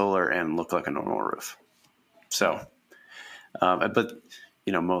provide solar and look like a normal roof. So, but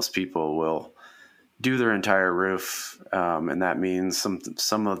most people will do their entire roof, and that means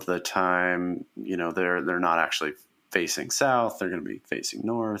some of the time, they're not actually facing south. They're going to be facing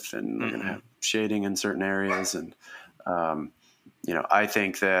north, and they're going to have shading in certain areas. And I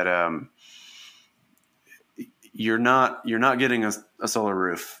think that you're not getting a solar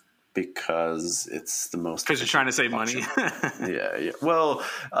roof because it's the most, because you're trying to save money. Yeah. Well,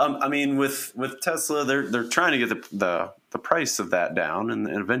 I mean, with Tesla, they're trying to get the price of that down, and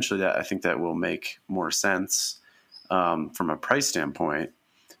eventually I think that will make more sense from a price standpoint.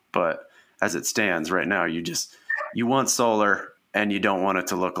 But as it stands right now, you want solar, and you don't want it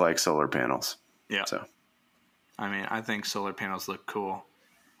to look like solar panels. Yeah. So, I mean, I think solar panels look cool,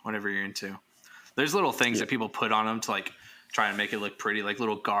 whatever you're into. There's little things that people put on them to like try and make it look pretty, like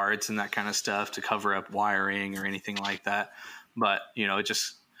little guards and that kind of stuff to cover up wiring or anything like that. But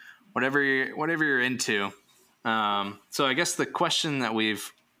just whatever you're into. So I guess the question that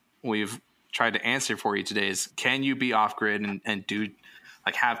we've tried to answer for you today is, can you be off grid and do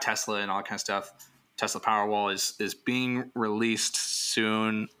like have Tesla and all that kind of stuff? Tesla Powerwall is being released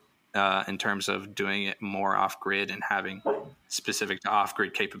soon in terms of doing it more off grid and having specific to off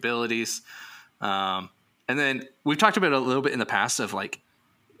grid capabilities. And then we've talked about it a little bit in the past of like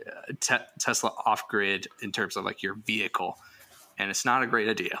Tesla off grid in terms of like your vehicle. And it's not a great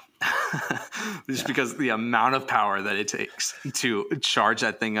idea just because the amount of power that it takes to charge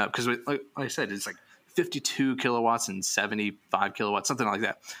that thing up. Because like I said, it's like 52 kilowatts and 75 kilowatts, something like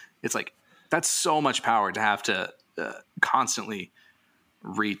that. It's like, that's so much power to have to constantly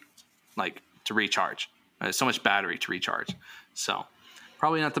to recharge. So much battery to recharge. So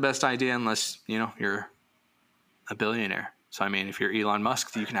probably not the best idea unless, you're a billionaire. So, I mean, if you're Elon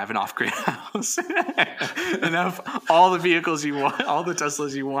Musk, you can have an off-grid house and have all the vehicles you want, all the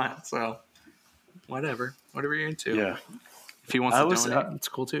Teslas you want. So, whatever you're into. Yeah. If he wants to donate, it's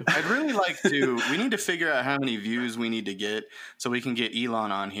cool too. I'd really like to. We need to figure out how many views we need to get so we can get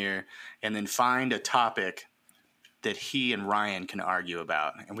Elon on here, and then find a topic that he and Ryan can argue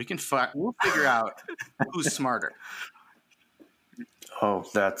about, and we'll figure out who's smarter. Oh,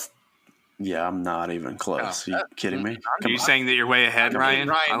 yeah, I'm not even close. Are you kidding me? Are you saying that you're way ahead,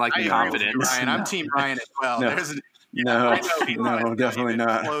 Ryan? I like the confidence. Ryan, I'm Team Ryan as well. No, definitely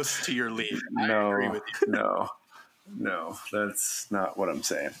not. Close to your lead. I agree with you. No, that's not what I'm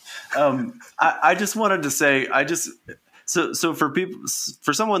saying. I just wanted to say, so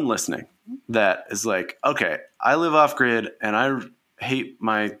for someone listening that is like, okay, I live off grid and I hate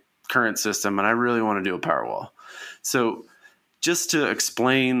my current system and I really want to do a Powerwall. So just to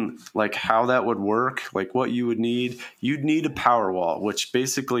explain like how that would work, like what you would need, you'd need a Powerwall, which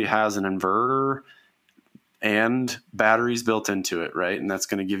basically has an inverter and batteries built into it, right? And that's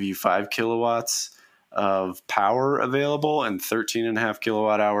going to give you 5 kilowatts of power available and 13.5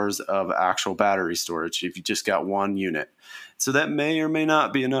 kilowatt hours of actual battery storage if you just got one unit. So that may or may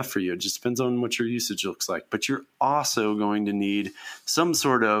not be enough for you. It just depends on what your usage looks like. But you're also going to need some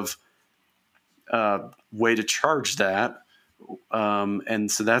sort of way to charge that.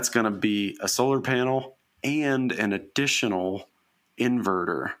 And so that's going to be a solar panel and an additional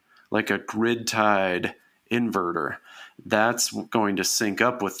inverter, like a grid tied inverter, that's going to sync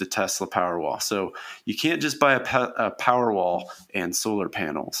up with the Tesla Powerwall. So you can't just buy a Powerwall and solar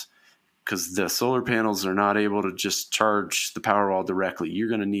panels, because the solar panels are not able to just charge the Powerwall directly. You're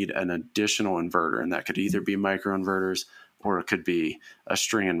going to need an additional inverter, and that could either be microinverters or it could be a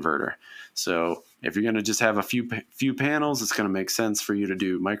string inverter. So if you're going to just have a few panels, it's going to make sense for you to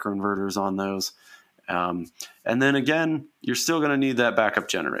do microinverters on those. And then again, you're still going to need that backup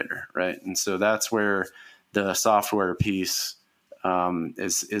generator, right? And so that's where the software piece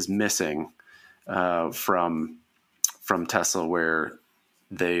is missing from Tesla, where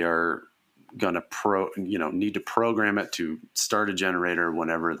they are going to need to program it to start a generator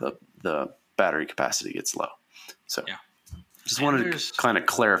whenever the battery capacity gets low. So just wanted to kind of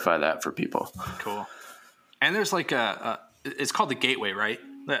clarify that for people. Cool. And there's like it's called the gateway, right?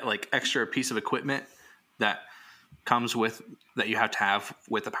 That like extra piece of equipment that comes with, that you have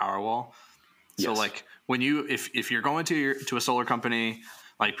with the Powerwall. So like when if you're going to a solar company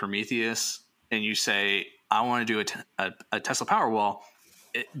like Prometheus and you say, I want to do a Tesla Powerwall,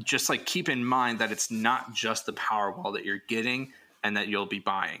 just like keep in mind that it's not just the Powerwall that you're getting and that you'll be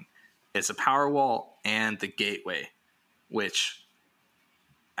buying. It's a Powerwall and the gateway, which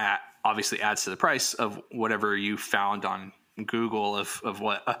obviously adds to the price of whatever you found on Google of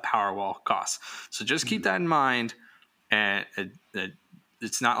what a Powerwall costs. So just keep that in mind. And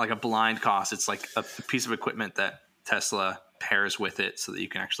it's not like a blind cost. It's like a piece of equipment that Tesla pairs with it so that you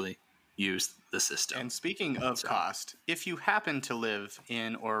can actually use the system. And speaking of cost, if you happen to live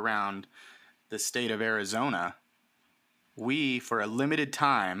in or around the state of Arizona, we, for a limited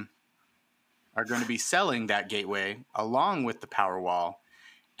time, are going to be selling that gateway along with the Powerwall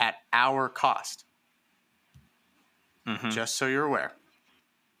at our cost. Just so you're aware.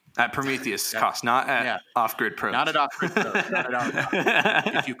 At Prometheus cost, not at Off-Grid Pros. Not at Off-Grid Pros. Not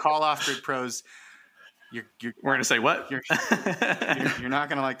at If you call Off-Grid Pros, we're going to say what? You're not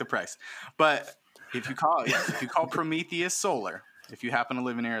going to like the price. But if you call Prometheus Solar, if you happen to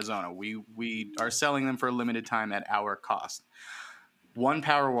live in Arizona, we are selling them for a limited time at our cost. One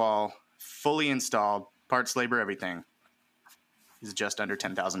Powerwall, fully installed, parts, labor, everything, is just under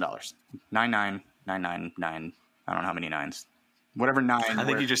 $10,000. 99,999. I don't know how many nines. Whatever nine. I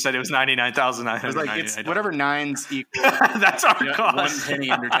think you just said it was 99,999. Like it's whatever nines equal. That's our cost. 1 penny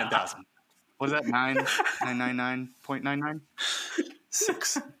under 10,000. What is that? 999.99?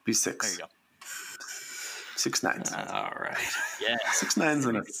 6. Be 6. There you go. 6 nines. All right. Yeah. 6 nines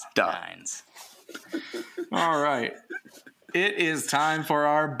and a dot. Nines. All right. It is time for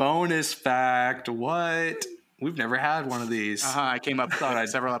our bonus fact. What? We've never had one of these. I came up with that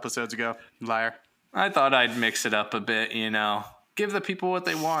several episodes ago. Liar. I thought I'd mix it up a bit, give the people what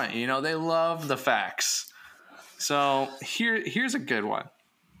they want. They love the facts. So here's a good one.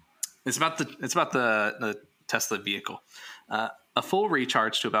 It's about the Tesla vehicle. A full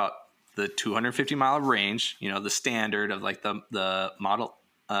recharge to about the 250 mile range, the standard of like the Model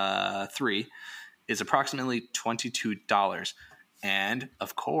 3, is approximately $22. And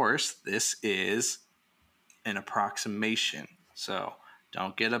of course, this is an approximation. So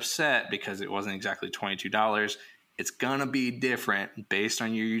don't get upset because it wasn't exactly $22. It's going to be different based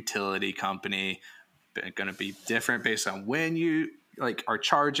on your utility company. It's going to be different based on when you are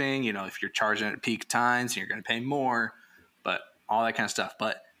charging. If you're charging at peak times, you're going to pay more, but all that kind of stuff.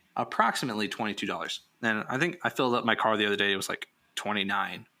 But approximately $22. And I think I filled up my car the other day. It was like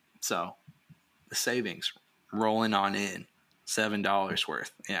 $29. So the savings rolling on in $7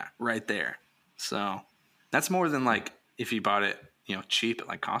 worth. Yeah, right there. So that's more than like if you bought it cheap at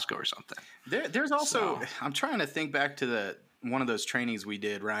like Costco or something. There's also, I'm trying to think back to one of those trainings we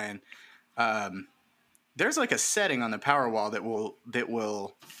did, Ryan. There's like a setting on the Powerwall that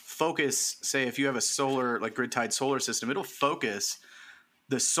will focus, say if you have a solar, like grid tied solar system, it'll focus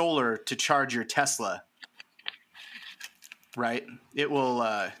the solar to charge your Tesla. Right? It will,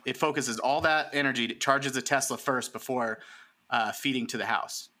 it focuses all that energy, it charges the Tesla first before feeding to the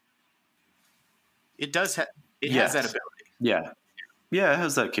house. It does, has that ability. Yeah. Yeah, it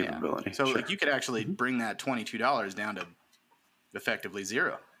has that capability. Yeah. So like you could actually bring that $22 down to effectively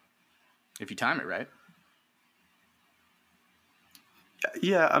zero if you time it right.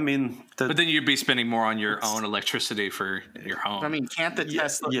 Yeah, I mean, but then you'd be spending more on your own electricity for your home. I mean, can't the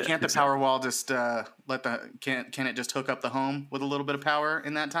Powerwall just can it just hook up the home with a little bit of power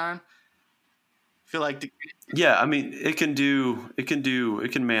in that time? I feel like I mean, it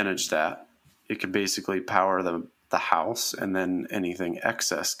can manage that. It can basically power the house, and then anything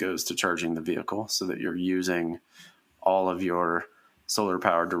excess goes to charging the vehicle, so that you're using all of your solar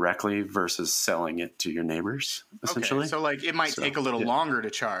power directly versus selling it to your neighbors, essentially. Okay, so like it might take a little longer to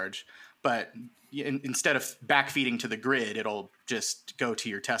charge, but instead of backfeeding to the grid, it'll just go to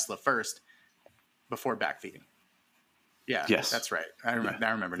your Tesla first before backfeeding. Yeah, yes, that's right. I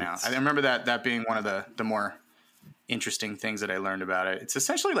remember now. I remember that being one of the more interesting things that I learned about it. It's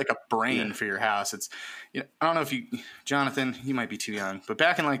essentially like a brain for your house. It's, I don't know if Jonathan, you might be too young, but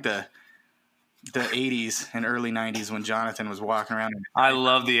back in like the 80s and early 90s when Jonathan was walking around. I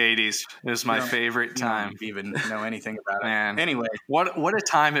love the 80s. It was my favorite time. You don't even know anything about it. Man. Anyway. What a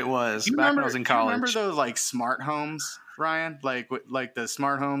time it was back when I was in college. You remember those like smart homes, Ryan? Like the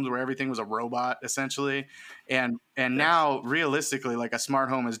smart homes where everything was a robot essentially. And now realistically, like a smart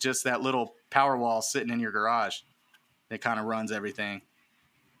home is just that little power wall sitting in your garage that kind of runs everything.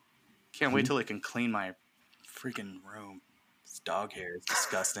 Can't wait till it can clean my freaking room. This dog hair is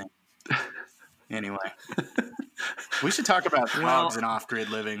disgusting. Anyway, we should talk about dogs and off-grid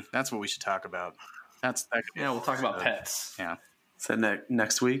living. That's what we should talk about. We'll talk about pets. Yeah. Is that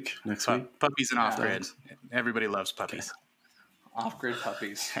next week? Puppies and off-grid. Everybody loves puppies. Okay. Off-grid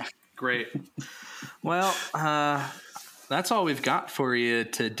puppies. Great. Well, that's all we've got for you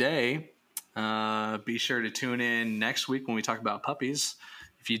today. Be sure to tune in next week when we talk about puppies.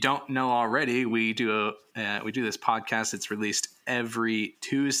 If you don't know already, we do this podcast. It's released every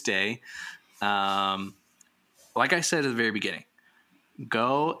Tuesday. Like I said at the very beginning,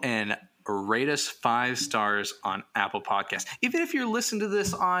 go and rate us 5 stars on Apple Podcasts. Even if you're listening to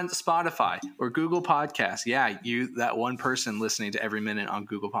this on Spotify or Google Podcasts, that one person listening to every minute on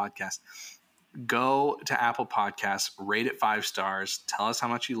Google Podcasts, go to Apple Podcasts, rate it 5 stars, tell us how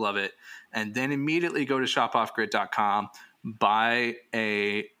much you love it, and then immediately go to shopoffgrid.com, buy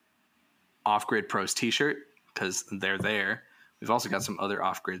a Off-Grid Pros t-shirt because they're there. We've also got some other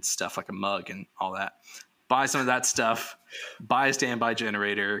off-grid stuff like a mug and all that. Buy some of that stuff. Buy a standby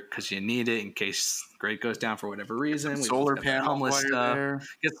generator because you need it in case the grid goes down for whatever reason. Solar panels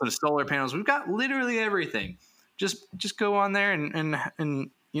stuff. Get some solar panels. We've got literally everything. Just go on there and go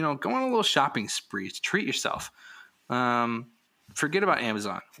on a little shopping spree. Treat yourself. Forget about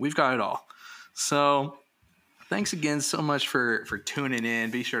Amazon. We've got it all. So thanks again so much for tuning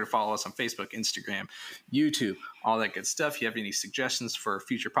in. Be sure to follow us on Facebook, Instagram, YouTube, all that good stuff. If you have any suggestions for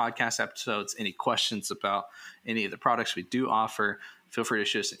future podcast episodes, any questions about any of the products we do offer, feel free to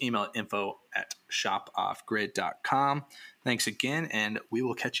shoot us an email at info@shopoffgrid.com. Thanks again, and we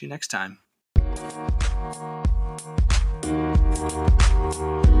will catch you next time.